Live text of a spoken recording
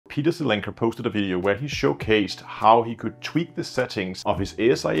Peter Zelinka posted a video where he showcased how he could tweak the settings of his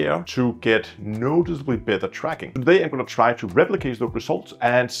ASIAIR to get noticeably better tracking. Today I'm going to try to replicate those results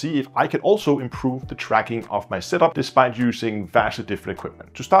and see if I can also improve the tracking of my setup despite using vastly different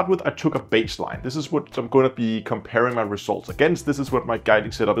equipment. To start with, I took a baseline. This is what I'm going to be comparing my results against. This is what my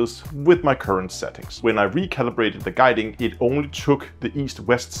guiding setup is with my current settings. When I recalibrated the guiding, it only took the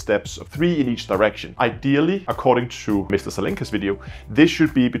east-west steps of 3 in each direction. Ideally, according to Mr. Zelinka's video, this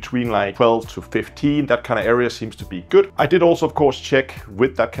should be between like 12 to 15. That kind of area seems to be good. I did also, of course, check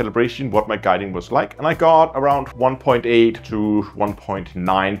with that calibration what my guiding was like, and I got around 1.8 to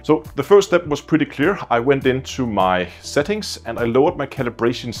 1.9. So the first step was pretty clear. I went into my settings and I lowered my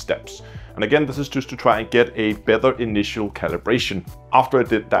calibration steps. And again, this is just to try and get a better initial calibration. After I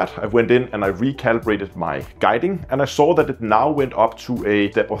did that, I went in and I recalibrated my guiding, and I saw that it now went up to a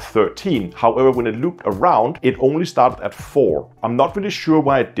step of 13. However, when it looped around, it only started at 4. I'm not really sure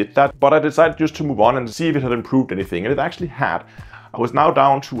why I did that, but I decided just to move on and see if it had improved anything, and it actually had. I was now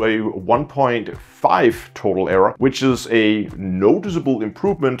down to a 1.5 total error, which is a noticeable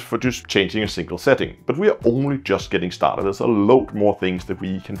improvement for just changing a single setting. But we are only just getting started. There's a load more things that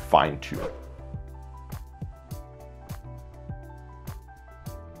we can fine tune.